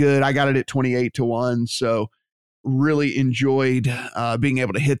really good, I got it at 28-1. So really enjoyed being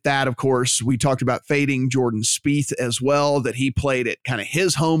able to hit that. Of course, we talked about fading Jordan Spieth as well, that he played at kind of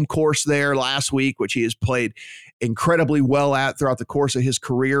his home course there last week, which he has played incredibly well at throughout the course of his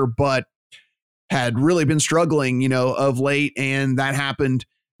career, but had really been struggling, of late. And that happened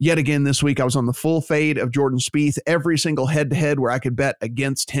yet again this week. I was on the full fade of Jordan Spieth. Every single head-to-head where I could bet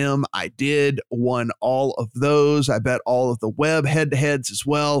against him, I did. Won all of those. I bet all of the Webb head-to-heads as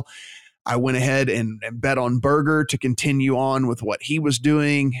well. I went ahead and bet on Berger to continue on with what he was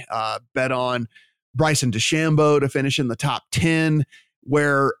doing. Bet on Bryson DeChambeau to finish in the top 10,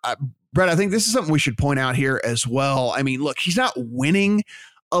 where, Brett, I think this is something we should point out here as well. I mean, look, he's not winning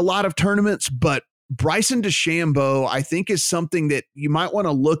a lot of tournaments, but Bryson DeChambeau, I think, is something that you might want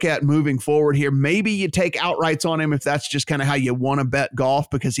to look at moving forward here. Maybe you take outrights on him if that's just kind of how you want to bet golf,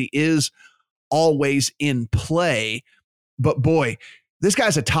 because he is always in play. But boy, this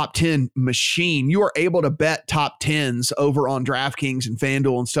guy's a top 10 machine. You are able to bet top 10s over on DraftKings and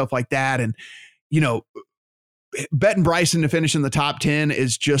FanDuel and stuff like that. And, betting Bryson to finish in the top 10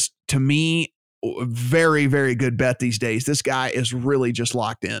 is just, to me, a very, very good bet these days. This guy is really just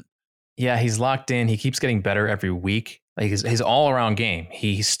locked in. Yeah, he's locked in. He keeps getting better every week. Like his all-around game.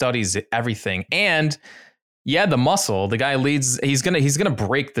 He studies everything. And yeah, the muscle, the guy leads, he's gonna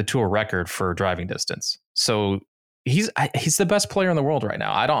break the tour record for driving distance. So he's the best player in the world right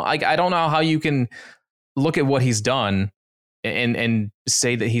now. I don't know how you can look at what he's done and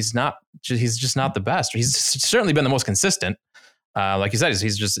say that he's just not the best. He's certainly been the most consistent. Like you said,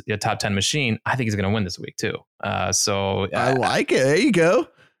 he's just a top 10 machine. I think he's going to win this week too. So I like it. There you go.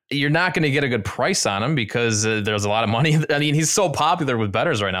 You're not going to get a good price on him because there's a lot of money. I mean, he's so popular with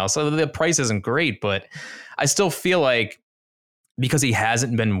bettors right now, so the price isn't great. But I still feel like because he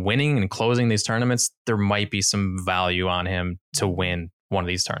hasn't been winning and closing these tournaments, there might be some value on him to win one of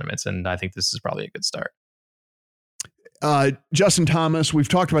these tournaments. And I think this is probably a good start. Justin Thomas, we've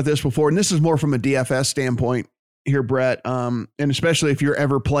talked about this before, and this is more from a DFS standpoint here, Brett. And especially if you're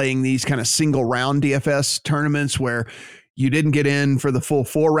ever playing these kind of single round DFS tournaments where you didn't get in for the full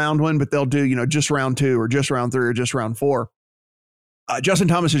 4-round one, but they'll do, just round 2 or just round 3 or just round 4. Justin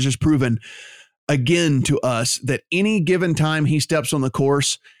Thomas has just proven again to us that any given time he steps on the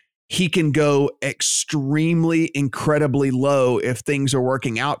course, he can go extremely, incredibly low if things are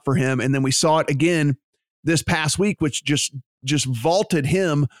working out for him. And then we saw it again this past week, which just vaulted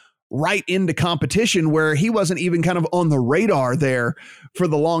him right into competition where he wasn't even kind of on the radar there for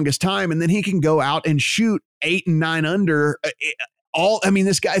the longest time. And then he can go out and shoot 8 and 9 under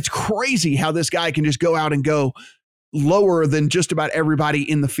this guy, it's crazy how this guy can just go out and go lower than just about everybody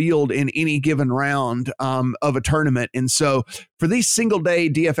in the field in any given round of a tournament. And so for these single day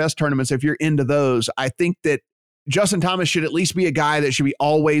DFS tournaments, if you're into those, I think that Justin Thomas should at least be a guy that should be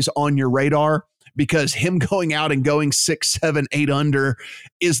always on your radar, because him going out and going 6, 7, 8 under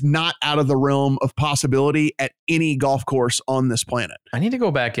is not out of the realm of possibility at any golf course on this planet. I need to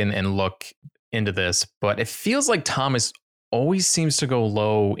go back and look into this, but it feels like Thomas always seems to go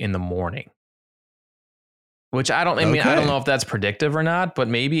low in the morning, which I don't know if that's predictive or not, but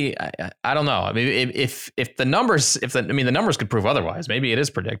maybe, I don't know. I mean, if the numbers, the numbers could prove otherwise, maybe it is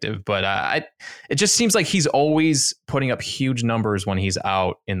predictive, but it just seems like he's always putting up huge numbers when he's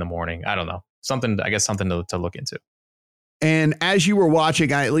out in the morning. I don't know. Something to look into. And as you were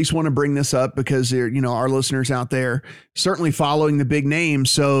watching, I at least want to bring this up because there, our listeners out there certainly following the big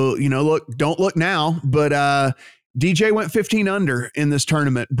names. So, look, don't look now, but DJ went 15 under in this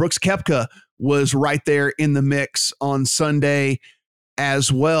tournament. Brooks Koepka was right there in the mix on Sunday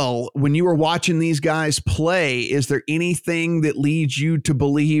as well. When you were watching these guys play, is there anything that leads you to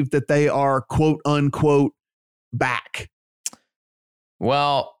believe that they are quote unquote back?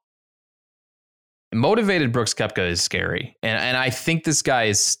 Well, motivated Brooks Koepka is scary. And I think this guy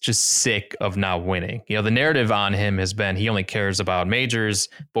is just sick of not winning. You know, the narrative on him has been he only cares about majors,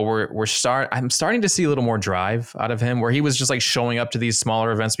 but I'm starting to see a little more drive out of him, where he was just like showing up to these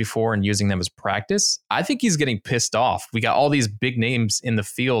smaller events before and using them as practice. I think he's getting pissed off. We got all these big names in the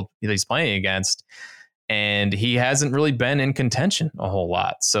field that he's playing against, and he hasn't really been in contention a whole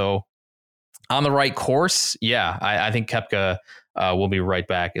lot. So on the right course, yeah, I think Koepka will be right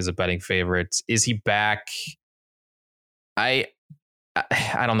back as a betting favorite. Is he back? I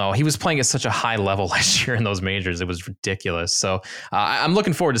don't know. He was playing at such a high level last year in those majors. It was ridiculous. So I'm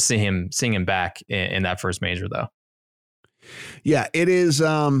looking forward to seeing him back in that first major, though. Yeah, it is.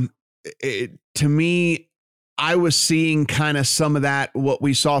 To me, I was seeing kind of some of that, what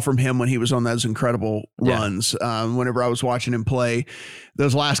we saw from him when he was on those incredible runs, whenever I was watching him play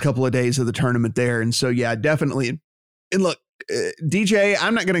those last couple of days of the tournament there. And so, yeah, definitely. And look, DJ,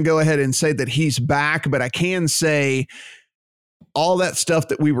 I'm not going to go ahead and say that he's back, but I can say all that stuff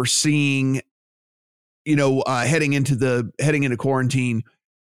that we were seeing, you know, heading into quarantine,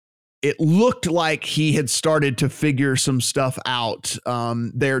 it looked like he had started to figure some stuff out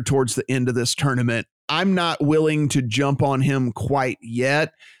there towards the end of this tournament. I'm not willing to jump on him quite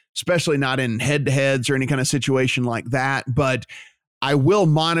yet, especially not in head-to-heads or any kind of situation like that, but I will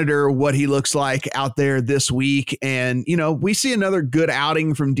monitor what he looks like out there this week. And, you know, we see another good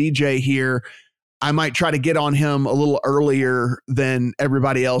outing from DJ here. I might try to get on him a little earlier than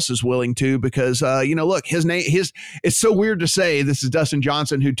everybody else is willing to, because, you know, look, it's so weird to say this is Dustin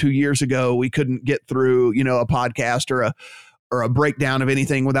Johnson, who 2 years ago we couldn't get through, you know, a podcast or a breakdown of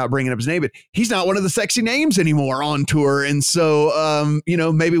anything without bringing up his name, but he's not one of the sexy names anymore on tour. And so, you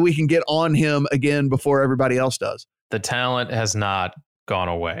know, maybe we can get on him again before everybody else does. The talent has not gone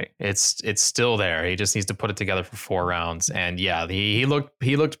away. It's still there. He just needs to put it together for 4 rounds. And yeah, he looked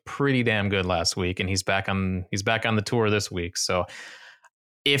pretty damn good last week, and he's back on the tour this week. So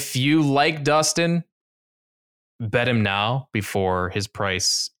if you like Dustin, bet him now before his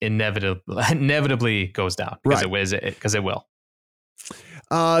price inevitably goes down, because it will.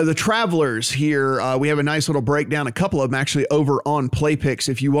 The Travelers here, we have a nice little breakdown, a couple of them actually over on PlayPicks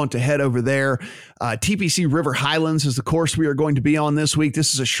if you want to head over there. TPC River Highlands is the course we are going to be on this week.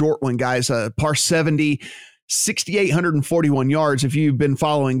 This is a short one, guys. Par 70, 6,841 yards. If you've been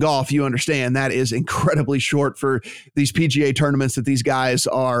following golf, you understand that is incredibly short for these PGA tournaments that these guys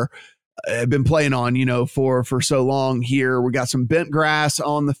have been playing on, you know, for so long here. We got some bent grass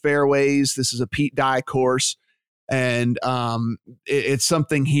on the fairways. This is a Pete Dye course. And it's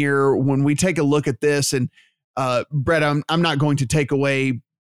something here when we take a look at this, and Brett, I'm not going to take away,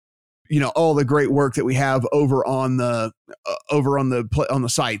 you know, all the great work that we have over on the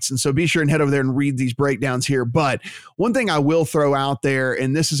sites. And so be sure and head over there and read these breakdowns here. But one thing I will throw out there,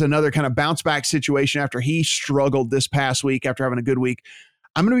 and this is another kind of bounce back situation after he struggled this past week after having a good week.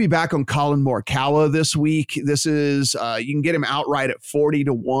 I'm going to be back on Colin Morikawa this week. This is, you can get him outright at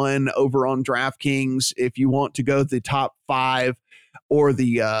 40-1 over on DraftKings if you want to go the top 5 or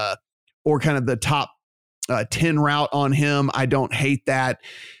or kind of the top 10 route on him. I don't hate that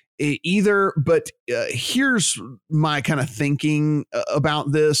either, but here's my kind of thinking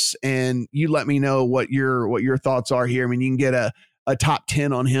about this, and you let me know what your thoughts are here. I mean, you can get a top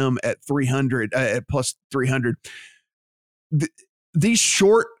 10 on him at 300 at plus 300. These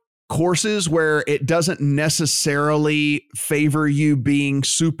short courses where it doesn't necessarily favor you being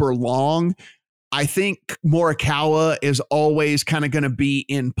super long, I think Morikawa is always kind of going to be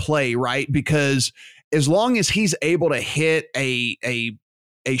in play, right? Because as long as he's able to hit a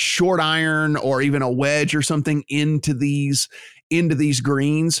short iron or even a wedge or something into these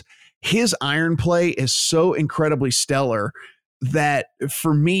greens, his iron play is so incredibly stellar that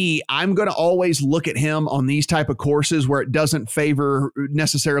for me, I'm going to always look at him on these type of courses where it doesn't favor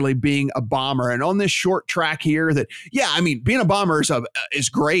necessarily being a bomber. And on this short track here that, yeah, I mean, being a bomber is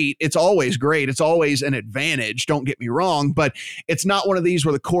great. It's always great. It's always an advantage. Don't get me wrong, but it's not one of these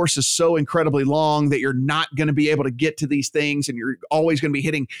where the course is so incredibly long that you're not going to be able to get to these things. And you're always going to be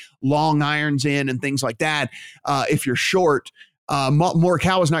hitting long irons in and things like that. If you're short,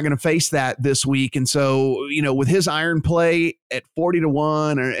 Morikawa is not going to face that this week. And so, you know, with his iron play at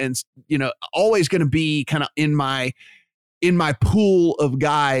 40-1 and, you know, always going to be kind of in my pool of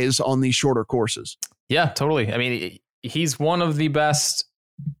guys on these shorter courses. Yeah, totally. I mean, he's one of the best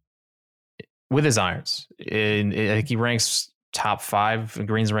with his irons. I think he ranks top 5 in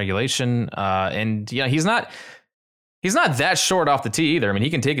greens in regulation. And yeah, he's not that short off the tee either. I mean, he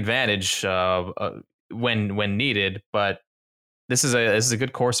can take advantage when needed, but this is a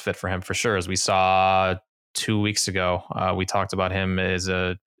good course fit for him for sure. As we saw 2 weeks ago, we talked about him as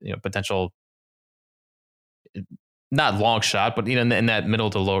a potential, not long shot, but in that middle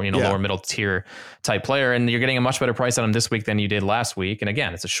to lower, lower middle tier type player. And you're getting a much better price on him this week than you did last week. And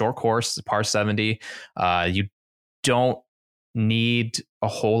again, it's a short course, it's a par 70. You don't need a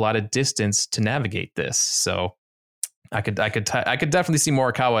whole lot of distance to navigate this. So I could definitely see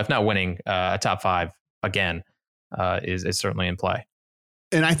Morikawa, if not winning a top 5 again, is certainly in play.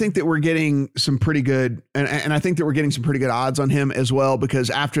 And I think that we're getting some pretty good, and I think that we're getting some pretty good odds on him as well, because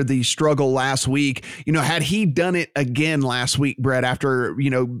after the struggle last week, had he done it again last week, Brett, after,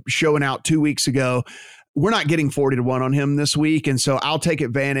 showing out 2 weeks ago, we're not getting 40-1 on him this week. And so I'll take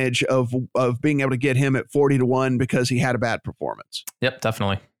advantage of being able to get him at 40-1 because he had a bad performance. Yep,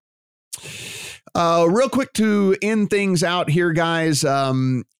 definitely. Real quick to end things out here, guys.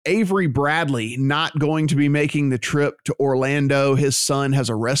 Avery Bradley not going to be making the trip to Orlando. His son has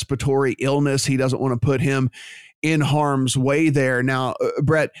a respiratory illness. He doesn't want to put him in harm's way there. Now,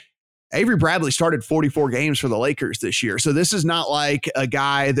 Brett, Avery Bradley started 44 games for the Lakers this year. So this is not like a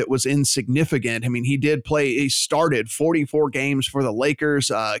guy that was insignificant. I mean, he started 44 games for the Lakers.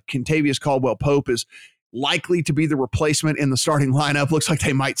 Kentavious Caldwell-Pope is likely to be the replacement in the starting lineup. Looks like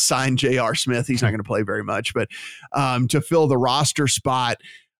they might sign J.R. Smith. He's not going to play very much, but to fill the roster spot.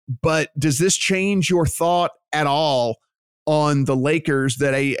 But does this change your thought at all on the Lakers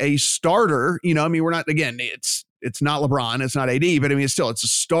that a starter, we're not, again, it's not LeBron, it's not AD, but it's a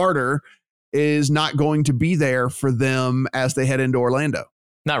starter is not going to be there for them as they head into Orlando?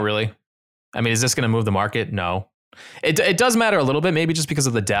 Not really. Is this going to move the market? No. It does matter a little bit, maybe just because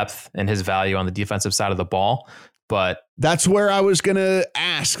of the depth and his value on the defensive side of the ball. But that's where I was going to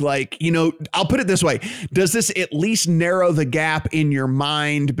ask, I'll put it this way. Does this at least narrow the gap in your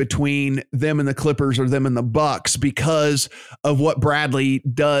mind between them and the Clippers or them and the Bucks because of what Bradley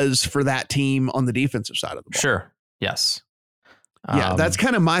does for that team on the defensive side of the ball? Sure. Yes. Yeah, that's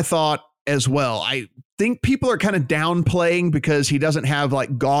kind of my thought as well. I think people are kind of downplaying because he doesn't have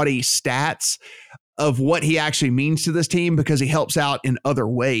gaudy stats of what he actually means to this team because he helps out in other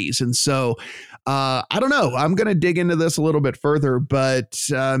ways. And so I don't know. I'm going to dig into this a little bit further, but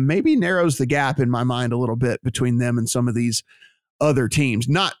maybe narrows the gap in my mind a little bit between them and some of these other teams.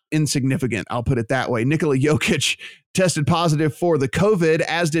 Not insignificant, I'll put it that way. Nikola Jokic tested positive for the COVID,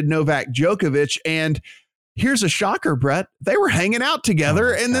 as did Novak Djokovic. And here's a shocker, Brett. They were hanging out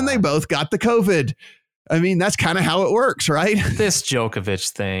together and then they both got the COVID. That's kind of how it works, right? This Djokovic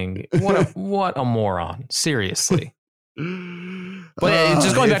thing. What a moron. Seriously. But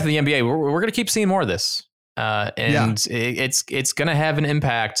just going back to the NBA, we're going to keep seeing more of this. It's going to have an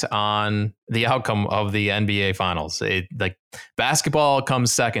impact on the outcome of the NBA finals. Basketball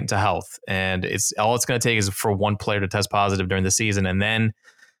comes second to health, and it's going to take is for one player to test positive during the season. And then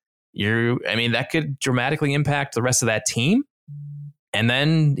that could dramatically impact the rest of that team. And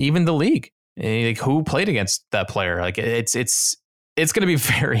then even the league. Who played against that player? It's going to be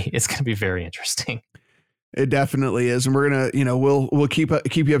very interesting. It definitely is. And we're going to, we'll keep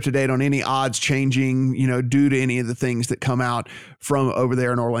you up to date on any odds changing, due to any of the things that come out from over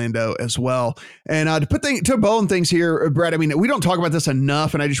there in Orlando as well. And to bow on things here, Brett, we don't talk about this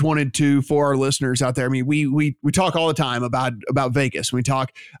enough. And I just wanted to, for our listeners out there, we talk all the time about Vegas. We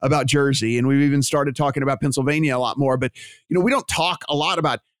talk about Jersey, and we've even started talking about Pennsylvania a lot more, but we don't talk a lot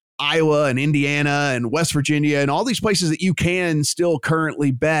about Iowa and Indiana and West Virginia and all these places that you can still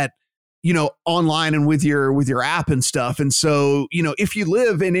currently bet, online and with your app and stuff. And so, if you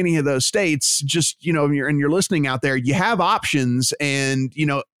live in any of those states, just, you're listening out there, you have options. And,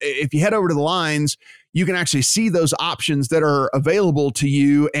 if you head over to the lines, you can actually see those options that are available to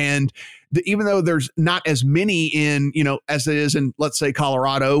you. And even though there's not as many in, as it is in, let's say,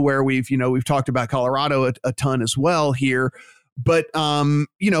 Colorado, where we've talked about Colorado a ton as well here. But,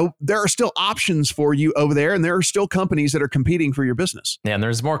 there are still options for you over there, and there are still companies that are competing for your business. Yeah, and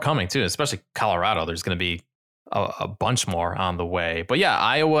there's more coming, too, especially Colorado. There's going to be a bunch more on the way. But, yeah,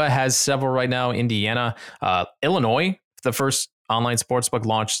 Iowa has several right now. Indiana, Illinois, the first online sportsbook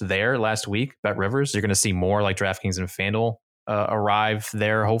launched there last week, BetRivers. You're going to see more like DraftKings and FanDuel arrive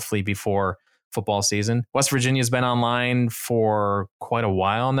there, hopefully before football season. West Virginia's been online for quite a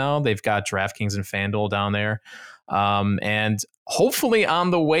while now. They've got DraftKings and FanDuel down there. And hopefully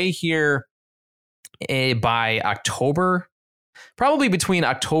on the way here by October, probably between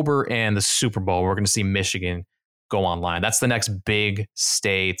October and the Super Bowl, we're going to see Michigan go online. That's the next big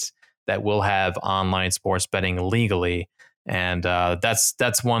state that will have online sports betting legally. And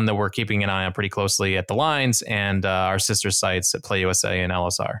that's one that we're keeping an eye on pretty closely at the Lines and our sister sites at Play USA and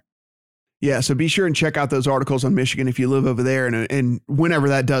LSR. Yeah, so be sure and check out those articles on Michigan if you live over there. And whenever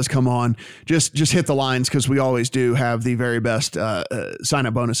that does come on, just hit the Lines, because we always do have the very best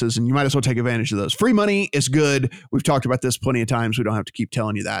sign-up bonuses, and you might as well take advantage of those. Free money is good. We've talked about this plenty of times. We don't have to keep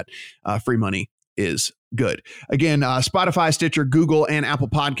telling you that. Free money is good. Again, Spotify, Stitcher, Google, and Apple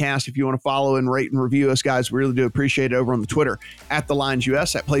Podcasts. If you want to follow and rate and review us, guys, we really do appreciate it. Over on the Twitter, at The Lines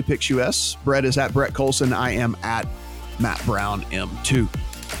US, at PlayPicksUS. Brett is at Brett Colson. I am at Matt Brown M2.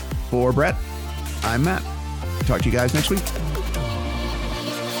 For Brett, I'm Matt. Talk to you guys next week.